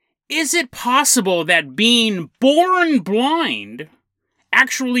Is it possible that being born blind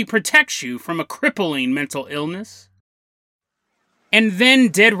actually protects you from a crippling mental illness? And then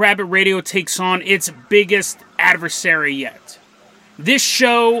Dead Rabbit Radio takes on its biggest adversary yet. This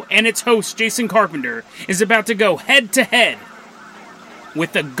show and its host, Jason Carpenter, is about to go head-to-head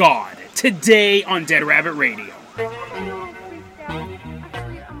with a god today on Dead Rabbit Radio.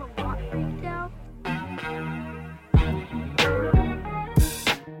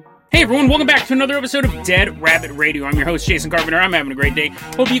 Hey everyone, welcome back to another episode of Dead Rabbit Radio. I'm your host, Jason Carpenter. I'm having a great day.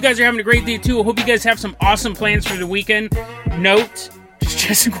 Hope you guys are having a great day too. Hope you guys have some awesome plans for the weekend.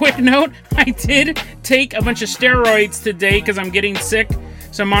 Just a quick note, I did take a bunch of steroids today because I'm getting sick,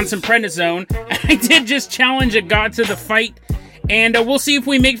 so I'm on some prednisone. I did just challenge a god to the fight, and we'll see if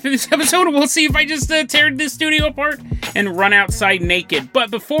we make it through this episode. We'll see if I just tear this studio apart and run outside naked.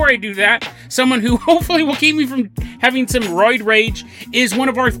 But before I do that, someone who hopefully will keep me from having some roid rage is one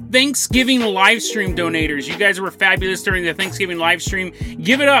of our Thanksgiving live stream donators. You guys were fabulous during the Thanksgiving live stream.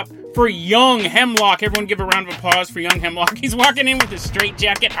 Give it up for Young Hemlock. Everyone give a round of applause for Young Hemlock. He's walking in with his straight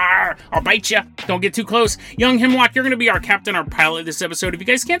jacket. I'll bite ya. Don't get too close. Young Hemlock, you're going to be our captain, our pilot this episode. If you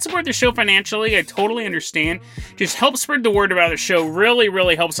guys can't support the show financially, I totally understand. Just help spread the word about the show. Really,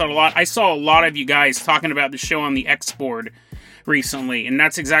 really helps out a lot. I saw a lot of you guys talking about the show on the X board recently, and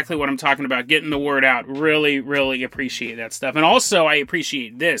that's exactly what I'm talking about, getting the word out. Really, really appreciate that stuff. And also, I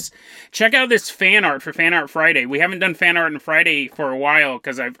appreciate this. Check out this fan art for Fan Art Friday. We haven't done Fan Art on Friday for a while,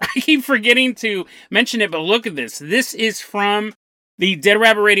 because I keep forgetting to mention it, but look at this. This is from the Dead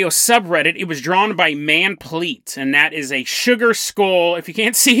Rabbit Radio subreddit. It was drawn by Manpleat, and that is a sugar skull. If you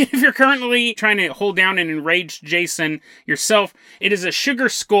can't see it, if you're currently trying to hold down an enraged Jason yourself, it is a sugar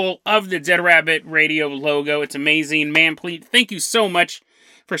skull of the Dead Rabbit Radio logo. It's amazing. Manpleat, thank you so much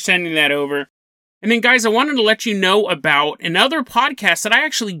for sending that over. And then, guys, I wanted to let you know about another podcast that I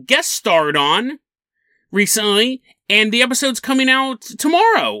actually guest starred on recently, and the episode's coming out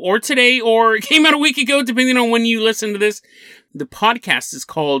tomorrow, or today, or it came out a week ago, depending on when you listen to this. The podcast is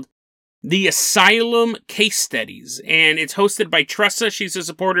called The Asylum Case Studies, and it's hosted by Tressa. She's a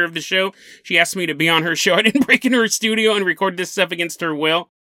supporter of the show. She asked me to be on her show. I didn't break into her studio and record this stuff against her will.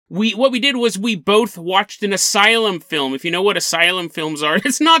 What we did was we both watched an asylum film. If you know what asylum films are,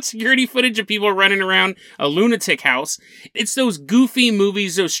 it's not security footage of people running around a lunatic house. It's those goofy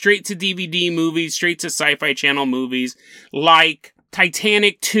movies, those straight-to-DVD movies, straight-to-Sci-Fi Channel movies, like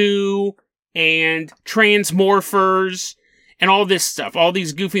Titanic 2 and Transmorphers, and all this stuff, all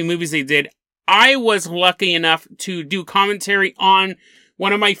these goofy movies they did. I was lucky enough to do commentary on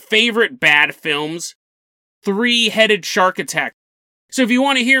one of my favorite bad films, Three-Headed Shark Attack. So if you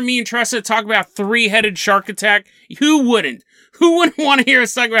want to hear me and Tressa talk about Three-Headed Shark Attack, who wouldn't? Who wouldn't want to hear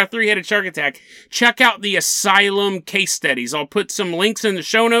us talk about Three-Headed Shark Attack? Check out the Asylum Case Studies. I'll put some links in the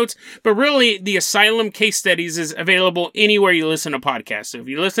show notes, but really, the Asylum Case Studies is available anywhere you listen to podcasts. So if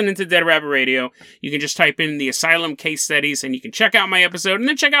you're listening to Dead Rabbit Radio, you can just type in the Asylum Case Studies, and you can check out my episode, and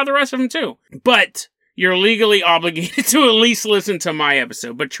then check out the rest of them too. But you're legally obligated to at least listen to my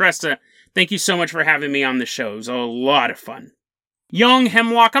episode. But Tressa, thank you so much for having me on the show. It was a lot of fun. Young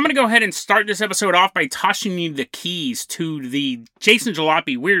Hemlock, I'm going to go ahead and start this episode off by tossing you the keys to the Jason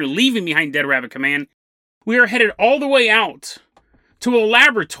Jalopy we're leaving behind Dead Rabbit Command. We are headed all the way out to a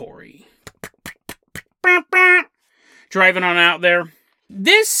laboratory. Driving on out there.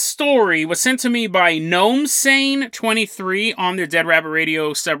 This story was sent to me by GnomeSane23 on the Dead Rabbit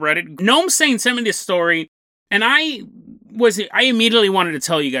Radio subreddit. GnomeSane sent me this story, and I immediately wanted to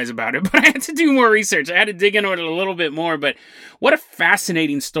tell you guys about it, but I had to do more research. I had to dig into it a little bit more, but what a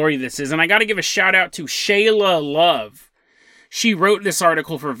fascinating story this is. And I got to give a shout out to Shayla Love. She wrote this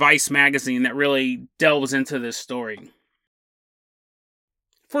article for Vice magazine that really delves into this story.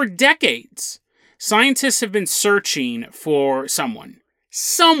 For decades, scientists have been searching for someone.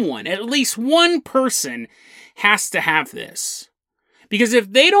 Someone, at least one person, has to have this. Because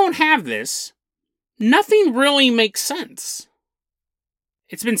if they don't have this, nothing really makes sense.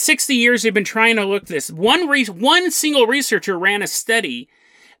 It's been 60 years they've been trying to look this. One single researcher ran a study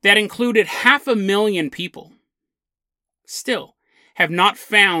that included 500,000 people. Still, have not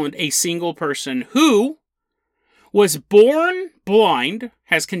found a single person who was born blind,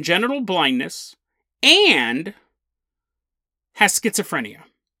 has congenital blindness, and has schizophrenia.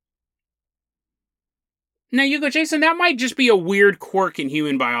 Now you go, Jason, that might just be a weird quirk in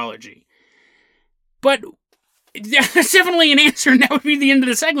human biology. But that's definitely an answer, and that would be the end of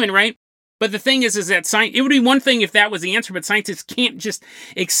the segment, right? But the thing is that it would be one thing if that was the answer, but scientists can't just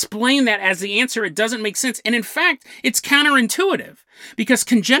explain that as the answer. It doesn't make sense. And in fact, it's counterintuitive because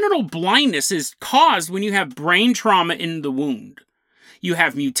congenital blindness is caused when you have brain trauma in the wound. you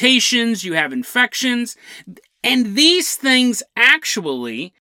have mutations, you have infections, and these things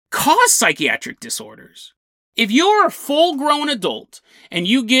actually cause psychiatric disorders. If you're a full-grown adult and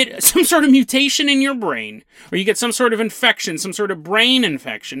you get some sort of mutation in your brain, or you get some sort of infection, some sort of brain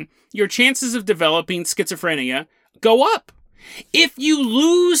infection, your chances of developing schizophrenia go up. If you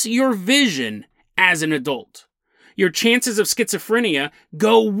lose your vision as an adult, your chances of schizophrenia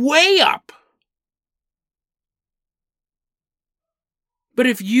go way up. But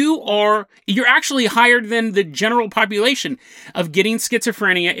if you're actually higher than the general population of getting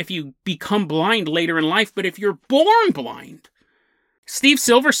schizophrenia if you become blind later in life. But if you're born blind, Steve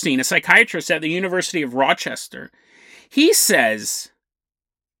Silverstein, a psychiatrist at the University of Rochester, he says,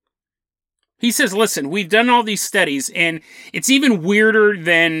 listen, we've done all these studies and it's even weirder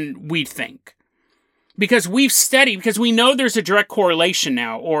than we think. Because we know there's a direct correlation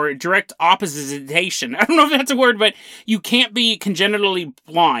now, or direct opposition. I don't know if that's a word, but you can't be congenitally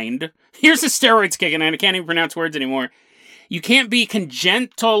blind. Here's the steroids kicking in. I can't even pronounce words anymore. You can't be you can't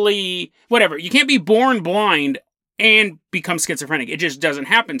be born blind and become schizophrenic. It just doesn't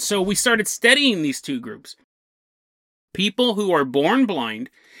happen. So we started studying these two groups. People who are born blind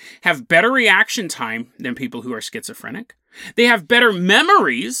have better reaction time than people who are schizophrenic. They have better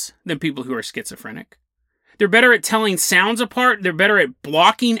memories than people who are schizophrenic. They're better at telling sounds apart. They're better at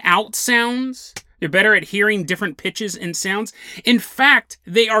blocking out sounds. They're better at hearing different pitches and sounds. In fact,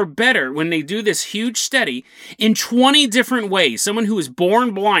 they are better when they do this huge study in 20 different ways. Someone who is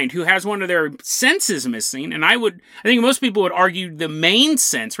born blind, who has one of their senses missing, and I think most people would argue the main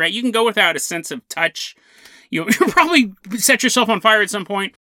sense, right? You can go without a sense of touch. You'll probably set yourself on fire at some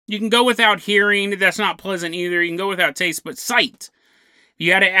point. You can go without hearing. That's not pleasant either. You can go without taste, but sight.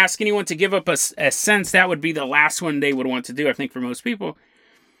 You had to ask anyone to give up a sense, that would be the last one they would want to do, I think, for most people.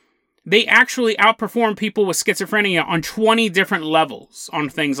 They actually outperform people with schizophrenia on 20 different levels on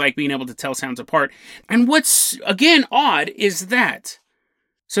things like being able to tell sounds apart. And what's, again, odd is that.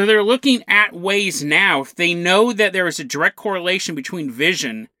 So they're looking at ways now, if they know that there is a direct correlation between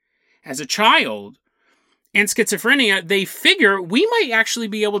vision as a child and schizophrenia, they figure we might actually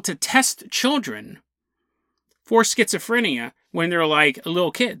be able to test children for schizophrenia when they're like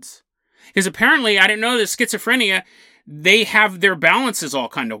little kids. Because apparently, I didn't know that schizophrenia, they have their balances all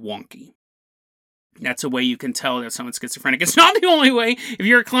kind of wonky. That's a way you can tell that someone's schizophrenic. It's not the only way. If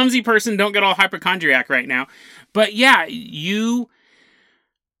you're a clumsy person, don't get all hypochondriac right now. But yeah,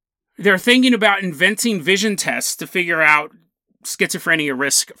 they're thinking about inventing vision tests to figure out schizophrenia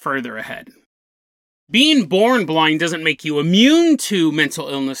risk further ahead. Being born blind doesn't make you immune to mental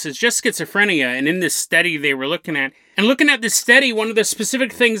illness. It's just schizophrenia. And in this study they were looking at, this study, one of the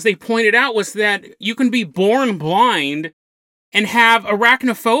specific things they pointed out was that you can be born blind and have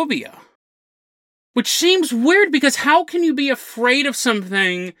arachnophobia. Which seems weird, because how can you be afraid of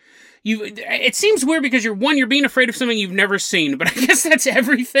something? It seems weird because you're being afraid of something you've never seen. But I guess that's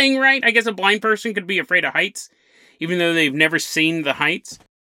everything, right? I guess a blind person could be afraid of heights, even though they've never seen the heights.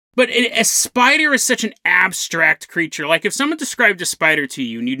 But a spider is such an abstract creature. Like, if someone described a spider to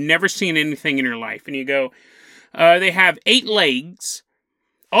you and you'd never seen anything in your life, and you go, they have 8 legs,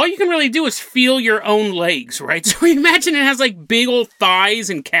 all you can really do is feel your own legs, right? So you imagine it has like big old thighs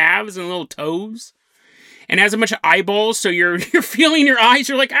and calves and little toes, and has a bunch of eyeballs, so you're feeling your eyes,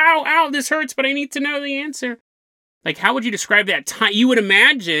 you're like, ow, ow, this hurts, but I need to know the answer. Like, how would you describe that? You would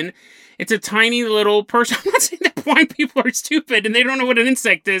imagine it's a tiny little person. I'm not saying that blind people are stupid and they don't know what an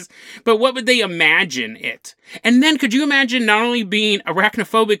insect is, but what would they imagine it? And then could you imagine not only being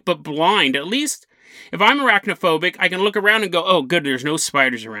arachnophobic, but blind? At least if I'm arachnophobic, I can look around and go, oh, good, there's no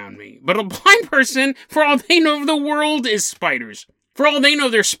spiders around me. But a blind person, for all they know, the world is spiders. For all they know,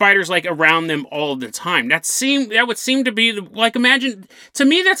 there's spiders like around them all the time. That would seem to be like, imagine, to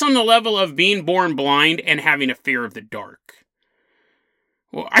me, that's on the level of being born blind and having a fear of the dark.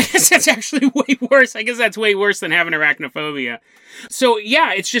 Well, I guess that's actually way worse. I guess that's way worse than having arachnophobia. So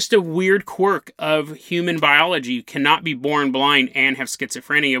yeah, it's just a weird quirk of human biology. You cannot be born blind and have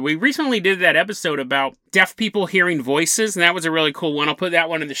schizophrenia. We recently did that episode about deaf people hearing voices, and that was a really cool one. I'll put that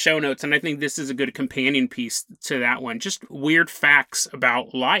one in the show notes, and I think this is a good companion piece to that one. Just weird facts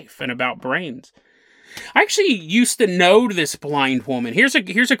about life and about brains. I actually used to know this blind woman. Here's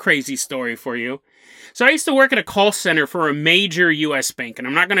a crazy story for you. So I used to work at a call center for a major U.S. bank, and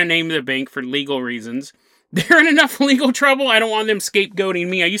I'm not going to name the bank for legal reasons. They're in enough legal trouble. I don't want them scapegoating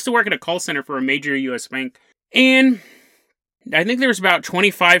me. I used to work at a call center for a major U.S. bank, and I think there was about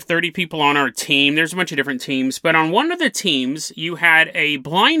 25, 30 people on our team. There's a bunch of different teams, but on one of the teams, you had a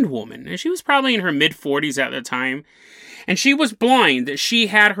blind woman, and she was probably in her mid-40s at the time, and she was blind. She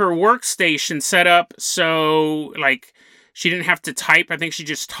had her workstation set up so, like, She didn't have to type. I think she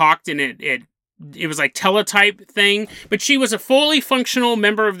just talked, and it was like teletype thing. But she was a fully functional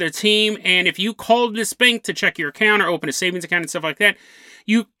member of the team, and if you called this bank to check your account or open a savings account and stuff like that,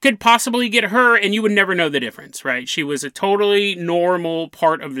 you could possibly get her, and you would never know the difference, right? She was a totally normal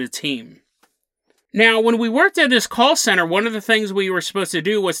part of the team. Now, when we worked at this call center, one of the things we were supposed to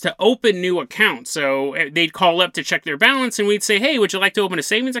do was to open new accounts. So they'd call up to check their balance, and we'd say, hey, would you like to open a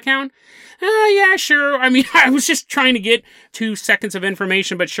savings account? Yeah, sure. I mean, I was just trying to get 2 seconds of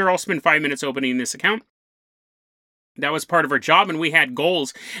information, but sure, I'll spend 5 minutes opening this account. That was part of our job, and we had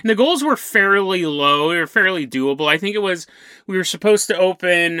goals. And the goals were fairly low. They were fairly doable. I think we were supposed to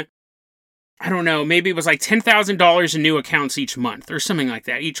open, I don't know, maybe it was like $10,000 in new accounts each month or something like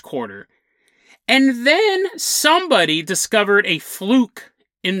that, each quarter. And then somebody discovered a fluke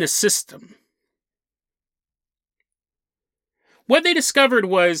in the system. What they discovered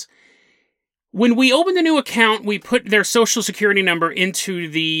was when we opened a new account, we put their social security number into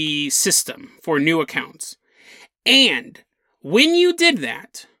the system for new accounts. And when you did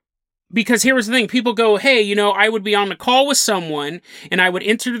that, because here was the thing, people go, hey, I would be on the call with someone and I would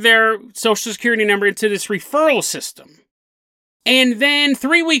enter their social security number into this referral system. And then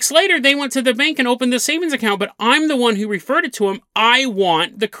 3 weeks later, they went to the bank and opened the savings account, but I'm the one who referred it to them. I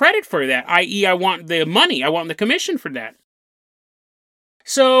want the credit for that, i.e. I want the money. I want the commission for that.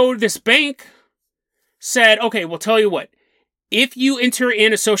 So this bank said, okay, well, tell you what. If you enter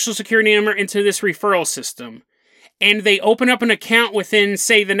in a social security number into this referral system and they open up an account within,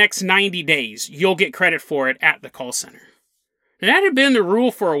 say, the next 90 days, you'll get credit for it at the call center. And that had been the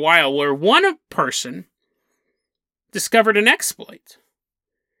rule for a while, where one person discovered an exploit.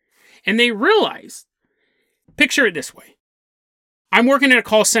 And they realized, picture it this way. I'm working at a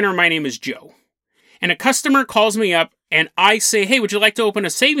call center, my name is Joe. And a customer calls me up and I say, hey, would you like to open a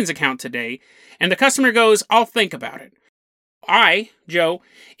savings account today? And the customer goes, I'll think about it. I, Joe,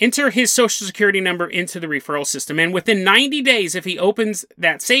 enter his social security number into the referral system. And within 90 days, if he opens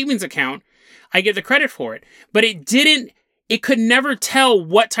that savings account, I get the credit for it. But it could never tell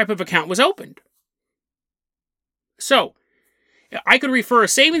what type of account was opened. So, I could refer a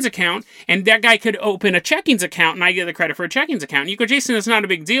savings account, and that guy could open a checkings account, and I get the credit for a checkings account. And you go, Jason, it's not a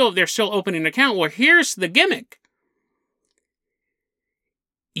big deal. They're still opening an account. Well, here's the gimmick.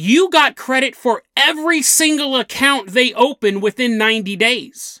 You got credit for every single account they open within 90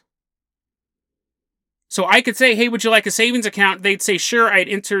 days. So I could say, hey, would you like a savings account? They'd say, sure. I'd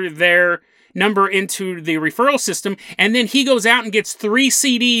enter their number into the referral system, and then he goes out and gets 3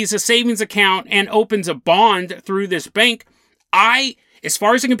 CDs, a savings account, and opens a bond through this bank. As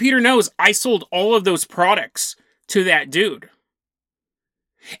far as the computer knows, I sold all of those products to that dude.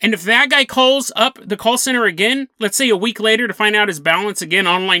 And if that guy calls up the call center again, let's say a week later to find out his balance again,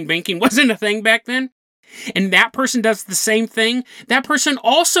 online banking wasn't a thing back then, and that person does the same thing, that person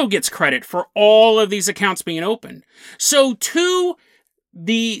also gets credit for all of these accounts being opened. So to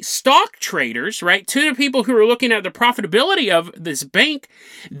the stock traders, right, to the people who are looking at the profitability of this bank,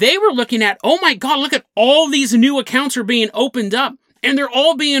 they were looking at, oh my God, look at all these new accounts are being opened up. And they're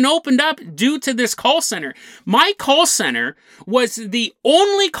all being opened up due to this call center. My call center was the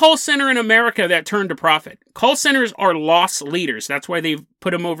only call center in America that turned a profit. Call centers are loss leaders. That's why they've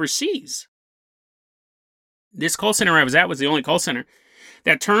put them overseas. This call center I was at was the only call center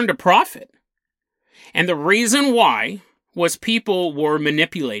that turned a profit. And the reason why was people were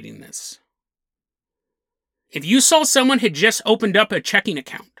manipulating this. If you saw someone had just opened up a checking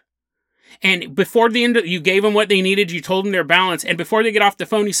account, and before the end, you gave them what they needed, you told them their balance, and before they get off the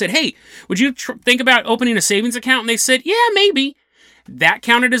phone, you said, hey, would you think about opening a savings account? And they said, yeah, maybe. That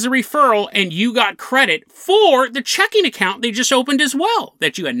counted as a referral, and you got credit for the checking account they just opened as well,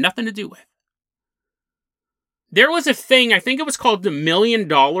 that you had nothing to do with. There was a thing, I think it was called the $1 Million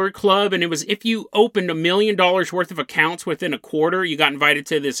Club, and it was if you opened $1 million worth of accounts within a quarter, you got invited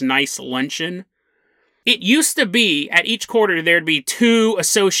to this nice luncheon. It used to be, at each quarter, there'd be 2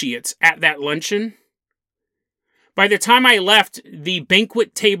 associates at that luncheon. By the time I left, the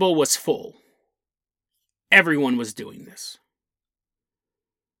banquet table was full. Everyone was doing this.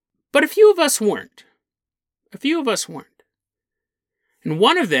 But a few of us weren't. And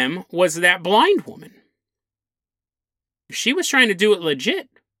one of them was that blind woman. She was trying to do it legit.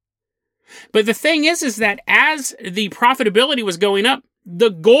 But the thing is that as the profitability was going up, the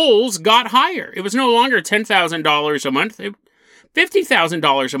goals got higher. It was no longer $10,000 a month,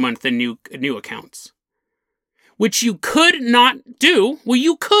 $50,000 a month in new accounts, which you could not do. Well,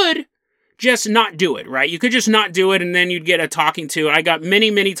 you could just not do it, right? You could just not do it, and then you'd get a talking to. I got many,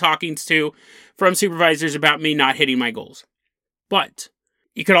 many talkings to from supervisors about me not hitting my goals. But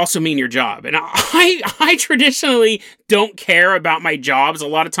it could also mean your job. And I traditionally don't care about my jobs. A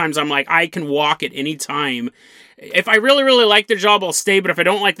lot of times I'm like, I can walk at any time. If I really, really like the job, I'll stay. But if I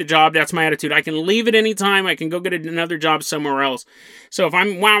don't like the job, that's my attitude. I can leave at any time. I can go get another job somewhere else. So if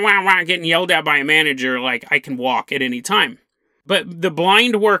I'm getting yelled at by a manager, like, I can walk at any time. But the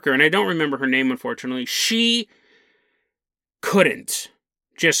blind worker, and I don't remember her name, unfortunately, she couldn't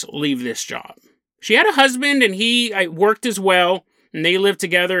just leave this job. She had a husband, and he worked as well, and they lived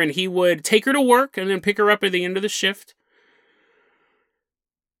together, and he would take her to work and then pick her up at the end of the shift.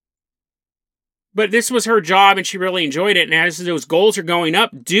 But this was her job, and she really enjoyed it. And as those goals are going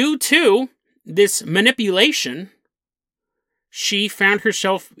up, due to this manipulation, she found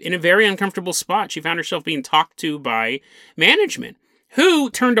herself in a very uncomfortable spot. She found herself being talked to by management, who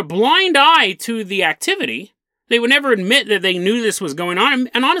turned a blind eye to the activity. They would never admit that they knew this was going on.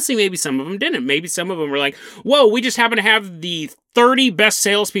 And honestly, maybe some of them didn't. Maybe some of them were like, whoa, we just happen to have the 30 best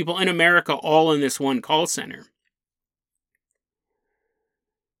salespeople in America all in this one call center.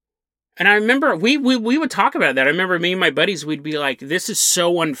 And I remember we would talk about that. I remember me and my buddies, we'd be like, this is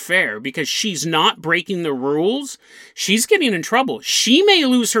so unfair because she's not breaking the rules. She's getting in trouble. She may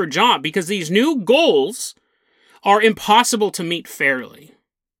lose her job because these new goals are impossible to meet fairly.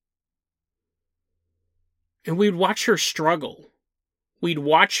 And we'd watch her struggle. We'd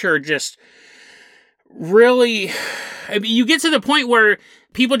watch her just really... I mean, you get to the point where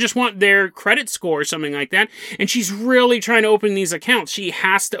people just want their credit score or something like that, and she's really trying to open these accounts. She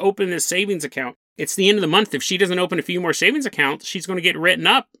has to open this savings account. It's the end of the month. If she doesn't open a few more savings accounts, she's going to get written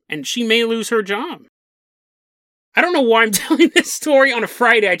up, and she may lose her job. I don't know why I'm telling this story on a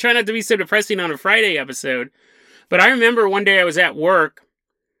Friday. I try not to be so depressing on a Friday episode, but I remember one day I was at work,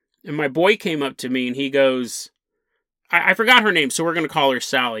 and my boy came up to me, and he goes... I forgot her name, so we're going to call her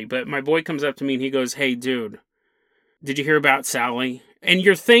Sally, but my boy comes up to me, and he goes, hey, dude, did you hear about Sally? And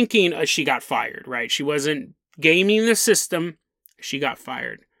you're thinking she got fired, right? She wasn't gaming the system. She got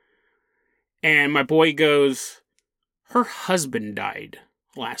fired. And my boy goes, her husband died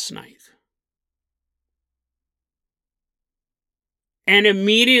last night. And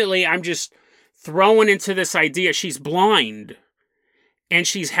immediately I'm just thrown into this idea. She's blind. And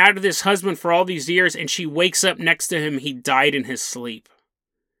she's had this husband for all these years. And she wakes up next to him. He died in his sleep.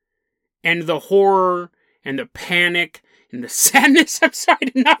 And the horror and the panic and the sadness. I'm sorry, I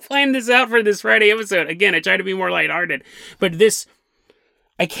did not plan this out for this Friday episode. Again, I try to be more lighthearted. But this,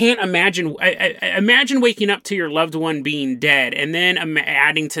 I can't imagine. I imagine waking up to your loved one being dead and then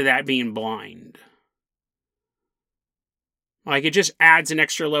adding to that being blind. Like, it just adds an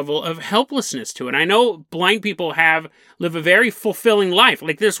extra level of helplessness to it. I know blind people live a very fulfilling life.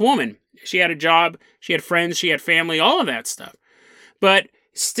 Like this woman. She had a job, she had friends, she had family, all of that stuff. But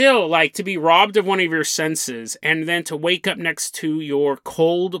still, like, to be robbed of one of your senses and then to wake up next to your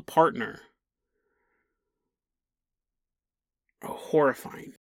cold partner. Oh,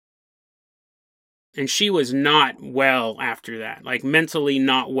 horrifying. And she was not well after that. Like, mentally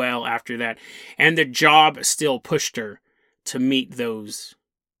not well after that. And the job still pushed her to meet those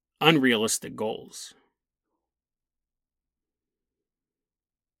unrealistic goals.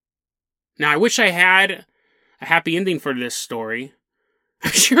 Now, I wish I had a happy ending for this story.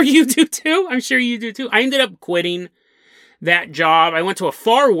 I'm sure you do too. I ended up quitting that job. I went to a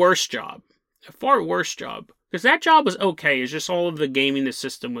far worse job. Because that job was okay. It's just all of the gaming, the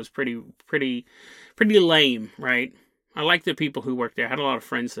system was pretty lame, right? I liked the people who worked there. I had a lot of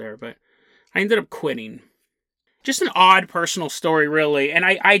friends there, but I ended up quitting. Just an odd personal story, really. And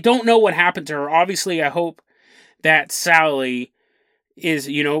I don't know what happened to her. Obviously, I hope that Sally is,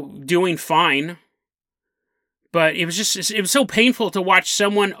 doing fine. But it was so painful to watch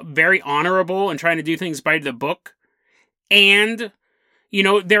someone very honorable and trying to do things by the book. And,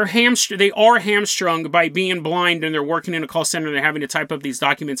 they are hamstrung by being blind and they're working in a call center and they're having to type up these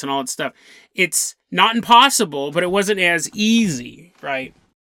documents and all that stuff. It's not impossible, but it wasn't as easy, right?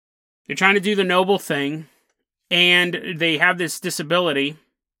 They're trying to do the noble thing and they have this disability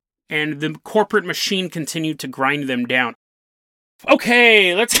and the corporate machine continued to grind them down.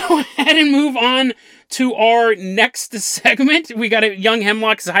 Okay, let's go ahead and move on to our next segment. We got Young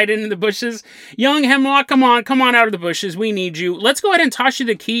Hemlock's hiding in the bushes. Young Hemlock, come on out of the bushes. We need you. Let's go ahead and toss you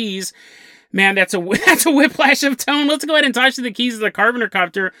the keys. Man, that's a whiplash of tone. Let's go ahead and toss you the keys of the Carpenter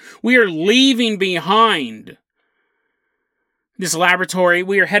Copter. We are leaving behind this laboratory.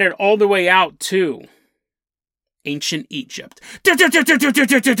 We are headed all the way out to ancient Egypt.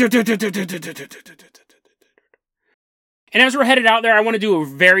 And as we're headed out there, I want to do a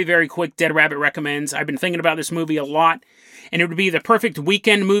very, very quick Dead Rabbit Recommends. I've been thinking about this movie a lot, and it would be the perfect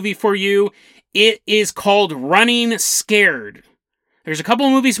weekend movie for you. It is called Running Scared. There's a couple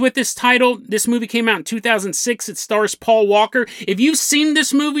of movies with this title. This movie came out in 2006. It stars Paul Walker. If you've seen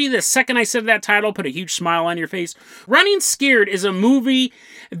this movie, the second I said that title, put a huge smile on your face. Running Scared is a movie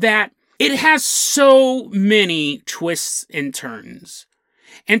that it has so many twists and turns.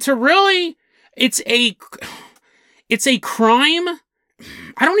 And to really, it's a crime.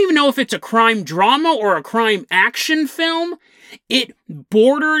 I don't even know if it's a crime drama or a crime action film. It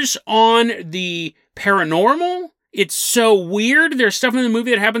borders on the paranormal. It's so weird. There's stuff in the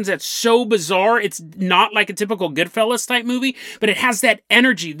movie that happens that's so bizarre. It's not like a typical Goodfellas type movie, but it has that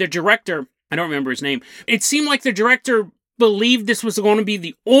energy. The director, I don't remember his name. It seemed like the director believed this was going to be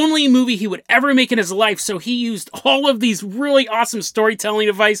the only movie he would ever make in his life, so he used all of these really awesome storytelling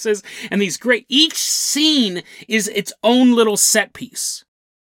devices and these great... Each scene is its own little set piece.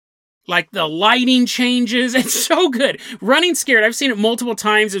 Like, the lighting changes. It's so good. Running Scared, I've seen it multiple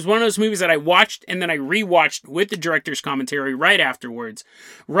times. It's one of those movies that I watched and then I rewatched with the director's commentary right afterwards.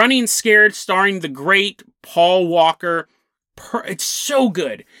 Running Scared, starring the great Paul Walker. It's so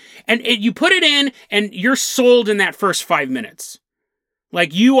good. And you put it in and you're sold in that first 5 minutes.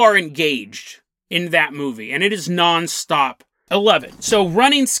 Like, you are engaged in that movie. And it is non-stop. 11. So,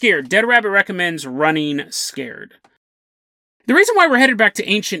 Running Scared. Dead Rabbit recommends Running Scared. The reason why we're headed back to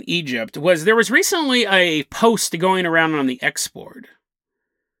ancient Egypt was there was recently a post going around on the X board.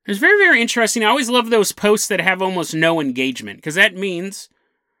 It was very, very interesting. I always love those posts that have almost no engagement, because that means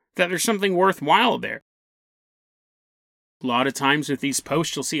that there's something worthwhile there. A lot of times with these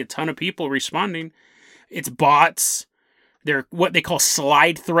posts, you'll see a ton of people responding. It's bots. They're what they call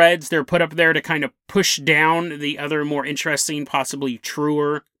slide threads. They're put up there to kind of push down the other more interesting, possibly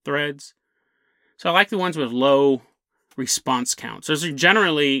truer threads. So I like the ones with low response counts. Those are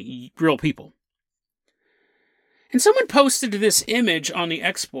generally real people. And someone posted this image on the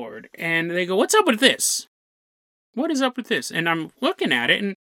X board, and they go, "What's up with this? What is up with this?" And I'm looking at it,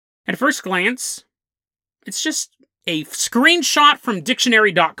 and at first glance, it's just a screenshot from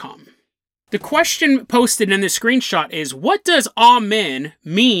dictionary.com. The question posted in the screenshot is, what does Amen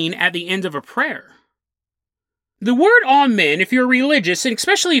mean at the end of a prayer? The word Amen, if you're religious, and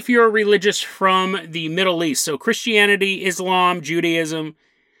especially if you're religious from the Middle East, so Christianity, Islam, Judaism,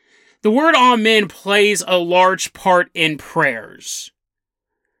 the word Amen plays a large part in prayers.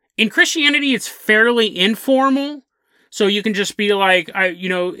 In Christianity, it's fairly informal, so you can just be like,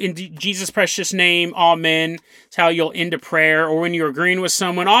 in Jesus' precious name, Amen. It's how you'll end a prayer, or when you're agreeing with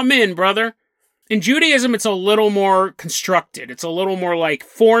someone, Amen, brother. In Judaism, it's a little more constructed. It's a little more like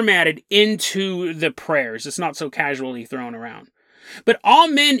formatted into the prayers. It's not so casually thrown around. But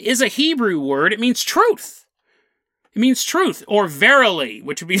Amen is a Hebrew word. It means truth. It means truth, or verily,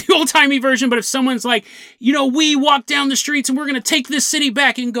 which would be the old-timey version. But if someone's like, we walk down the streets and we're going to take this city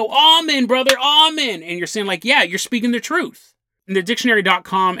back, and go, Amen, brother, Amen. And you're saying like, yeah, you're speaking the truth. And the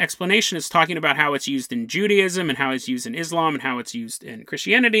dictionary.com explanation is talking about how it's used in Judaism and how it's used in Islam and how it's used in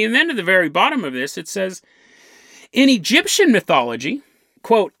Christianity. And then at the very bottom of this, it says, in Egyptian mythology,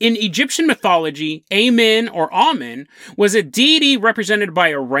 quote, in Egyptian mythology, Amen or Amen was a deity represented by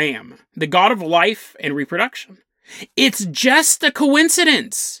a ram, the god of life and reproduction. It's just a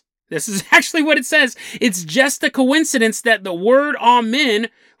coincidence. This is actually what it says. It's just a coincidence that the word Amen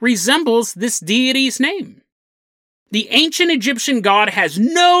resembles this deity's name. The ancient Egyptian god has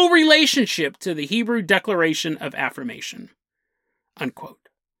no relationship to the Hebrew declaration of affirmation. Unquote.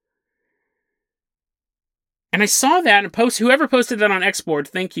 And I saw that and whoever posted that on Xboard,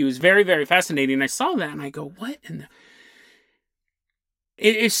 thank you, is very, very fascinating. And I saw that and I go, what in the...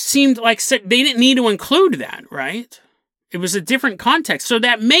 It seemed like they didn't need to include that, right? It was a different context. So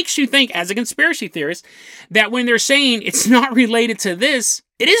that makes you think, as a conspiracy theorist, that when they're saying it's not related to this,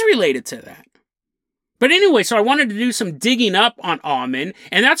 it is related to that. But anyway, so I wanted to do some digging up on Amen,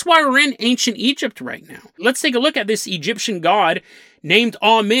 and that's why we're in ancient Egypt right now. Let's take a look at this Egyptian god named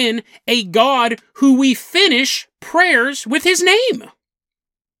Amen, a god who we finish prayers with his name.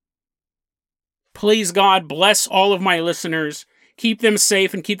 Please, God, bless all of my listeners. Keep them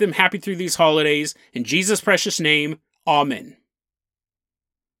safe and keep them happy through these holidays. In Jesus' precious name, Amen.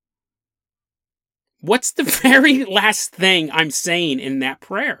 What's the very last thing I'm saying in that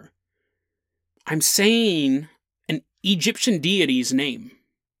prayer? I'm saying an Egyptian deity's name.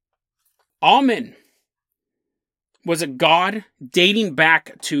 Amen was a god dating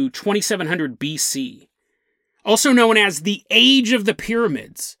back to 2700 BC, also known as the Age of the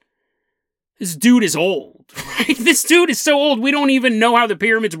Pyramids. This dude is old, right? This dude is so old, we don't even know how the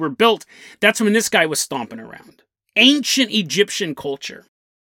pyramids were built. That's when this guy was stomping around. Ancient Egyptian culture.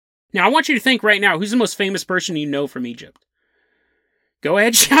 Now, I want you to think right now, who's the most famous person you know from Egypt? Go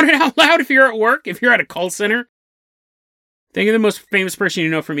ahead, shout it out loud if you're at work, if you're at a call center. Think of the most famous person you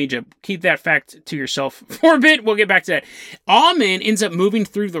know from Egypt. Keep that fact to yourself for a bit. We'll get back to that. Amen ends up moving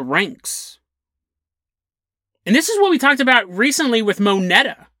through the ranks. And this is what we talked about recently with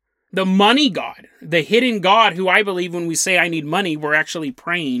Moneta, the money god, the hidden god who I believe when we say I need money, we're actually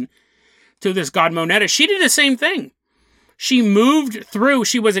praying to this god Moneta. She did the same thing. She moved through,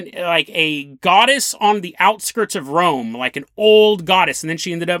 she was like a goddess on the outskirts of Rome, like an old goddess, and then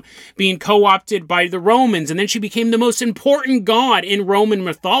she ended up being co-opted by the Romans, and then she became the most important god in Roman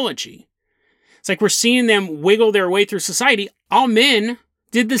mythology. It's like we're seeing them wiggle their way through society. Amen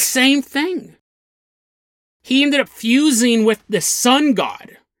did the same thing. He ended up fusing with the sun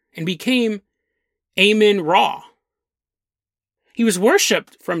god and became Amen-Ra. He was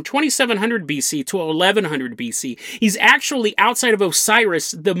worshipped from 2700 BC to 1100 BC. He's actually, outside of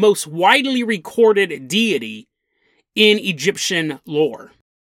Osiris, the most widely recorded deity in Egyptian lore.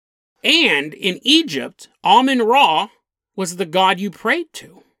 And in Egypt, Amen-Ra was the god you prayed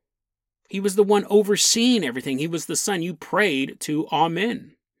to. He was the one overseeing everything. He was the sun. You prayed to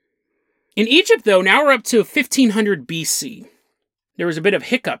Amen. In Egypt, though, now we're up to 1500 BC. There was a bit of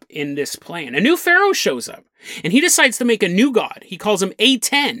hiccup in this plan. A new pharaoh shows up, and he decides to make a new god. He calls him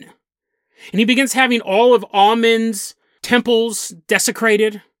Aten. And he begins having all of Amen's temples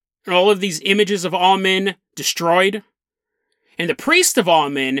desecrated, and all of these images of Amen destroyed. And the priests of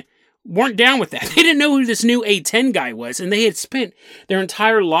Amen weren't down with that. They didn't know who this new Aten guy was, and they had spent their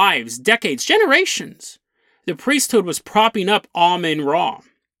entire lives, decades, generations. The priesthood was propping up Amen-Ra.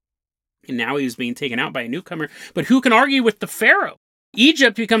 And now he was being taken out by a newcomer. But who can argue with the pharaoh?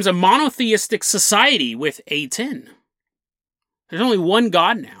 Egypt becomes a monotheistic society with Aten. There's only one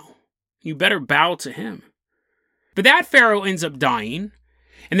god now. You better bow to him. But that pharaoh ends up dying.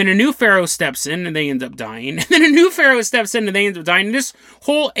 And then a new pharaoh steps in and they end up dying. And then a new pharaoh steps in and they end up dying. And this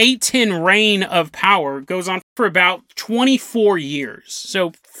whole Aten reign of power goes on for about 24 years.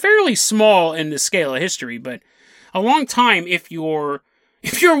 So fairly small in the scale of history, but a long time if you're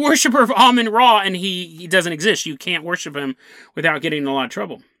a worshiper of Amen-Ra and he doesn't exist. You can't worship him without getting in a lot of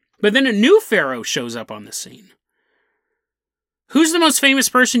trouble. But then a new pharaoh shows up on the scene. Who's the most famous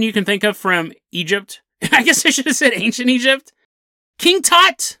person you can think of from Egypt? I guess I should have said ancient Egypt. King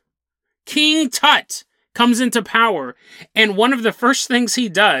Tut! King Tut comes into power, and one of the first things he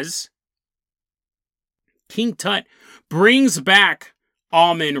does, King Tut brings back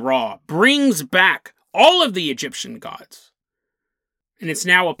Amen-Ra, brings back all of the Egyptian gods. And it's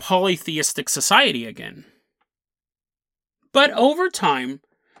now a polytheistic society again. But over time,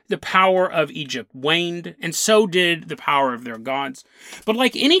 the power of Egypt waned, and so did the power of their gods. But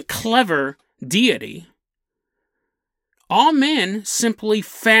like any clever deity, Amen simply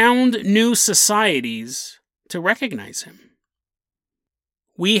found new societies to recognize him.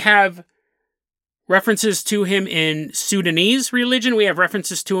 We have references to him in Sudanese religion. We have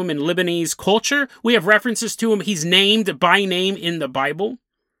references to him in Lebanese culture. We have references to him. He's named by name in the Bible.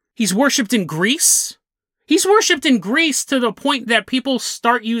 He's worshipped in Greece. He's worshipped in Greece to the point that people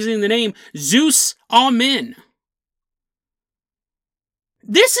start using the name Zeus Amen.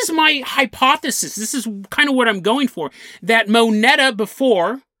 This is my hypothesis. This is kind of what I'm going for. That Moneta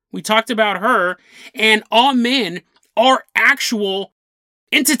before, we talked about her, and Amen are actual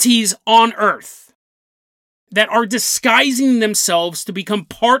entities on earth that are disguising themselves to become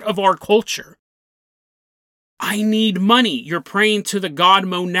part of our culture. I need money. You're praying to the god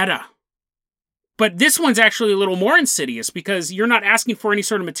Moneta. But this one's actually a little more insidious because you're not asking for any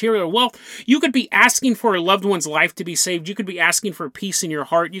sort of material wealth. You could be asking for a loved one's life to be saved. You could be asking for peace in your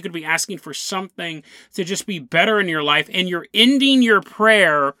heart. You could be asking for something to just be better in your life. And you're ending your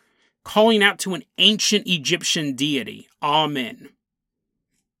prayer calling out to an ancient Egyptian deity. Amen.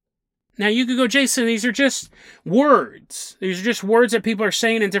 Now you could go, Jason, these are just words. These are just words that people are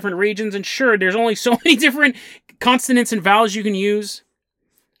saying in different regions. And sure, there's only so many different consonants and vowels you can use.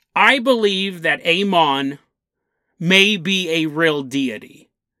 I believe that Amon may be a real deity.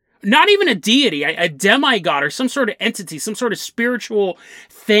 Not even a deity, a demigod or some sort of entity, some sort of spiritual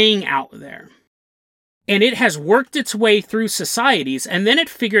thing out there. And it has worked its way through societies, and then it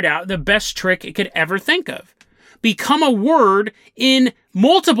figured out the best trick it could ever think of. Become a word in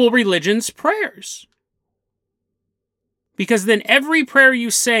multiple religions' prayers. Because then every prayer you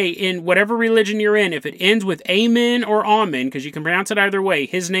say in whatever religion you're in, if it ends with amen or amen, because you can pronounce it either way,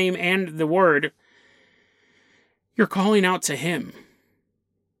 his name and the word, you're calling out to him.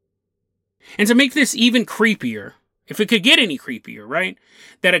 And to make this even creepier, if it could get any creepier, right?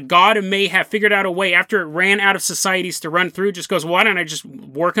 That a god may have figured out a way after it ran out of societies to run through, just goes, why don't I just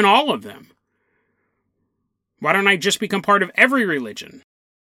work in all of them? Why don't I just become part of every religion?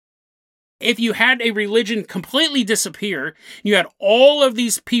 If you had a religion completely disappear, you had all of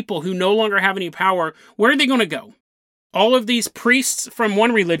these people who no longer have any power, where are they going to go? All of these priests from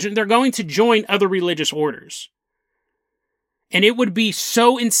one religion, they're going to join other religious orders. And it would be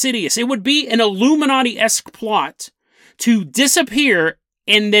so insidious. It would be an Illuminati-esque plot to disappear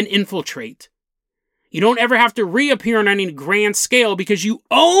and then infiltrate. You don't ever have to reappear on any grand scale because you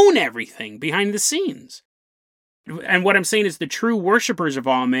own everything behind the scenes. And what I'm saying is the true worshipers of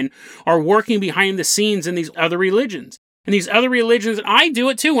Amen are working behind the scenes in these other religions. And these other religions, I do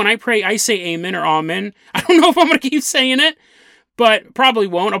it too. When I pray, I say amen or amen. I don't know if I'm going to keep saying it, but probably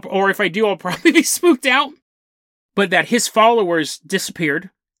won't. Or if I do, I'll probably be spooked out. But that his followers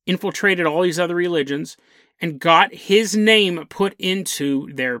disappeared, infiltrated all these other religions, and got his name put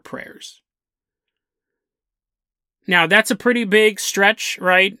into their prayers. Now, that's a pretty big stretch,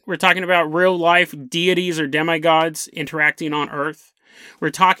 right? We're talking about real life deities or demigods interacting on Earth. We're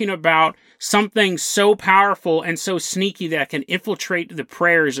talking about something so powerful and so sneaky that can infiltrate the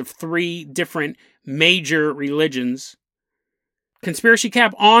prayers of 3 different major religions. Conspiracy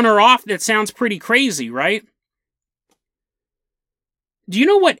cap on or off, that sounds pretty crazy, right? Do you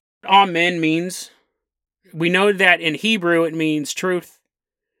know what Amen means? We know that in Hebrew it means truth.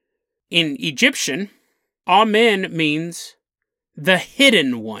 In Egyptian, Amen means the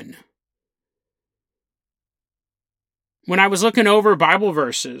hidden one. When I was looking over Bible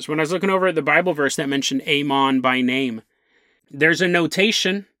verses, when I was looking over the Bible verse that mentioned Amon by name, there's a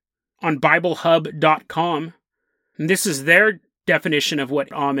notation on BibleHub.com. And this is their definition of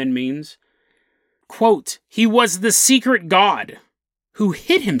what Amen means. Quote, he was the secret God who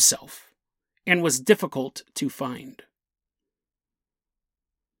hid himself and was difficult to find.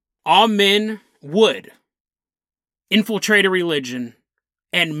 Amen would infiltrate a religion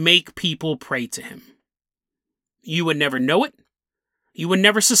and make people pray to him. You would never know it. You would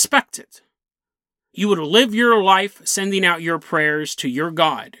never suspect it. You would live your life sending out your prayers to your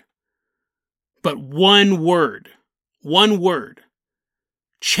God. But one word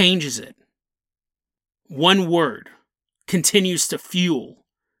changes it. One word continues to fuel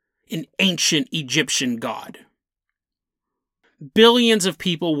an ancient Egyptian god. Billions of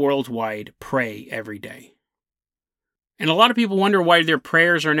people worldwide pray every day. And a lot of people wonder why their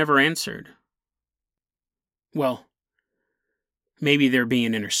prayers are never answered. Well, maybe they're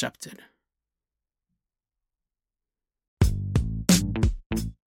being intercepted.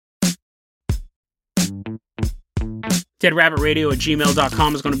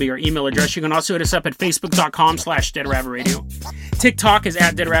 DeadRabbitRadio@gmail.com is going to be our email address. You can also hit us up at Facebook.com/DeadRabbitRadio. TikTok is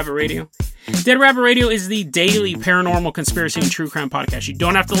 @DeadRabbitRadio. Dead Rabbit Radio is the daily paranormal conspiracy and true crime podcast. You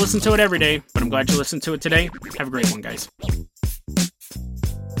don't have to listen to it every day, but I'm glad you listened to it today. Have a great one, guys.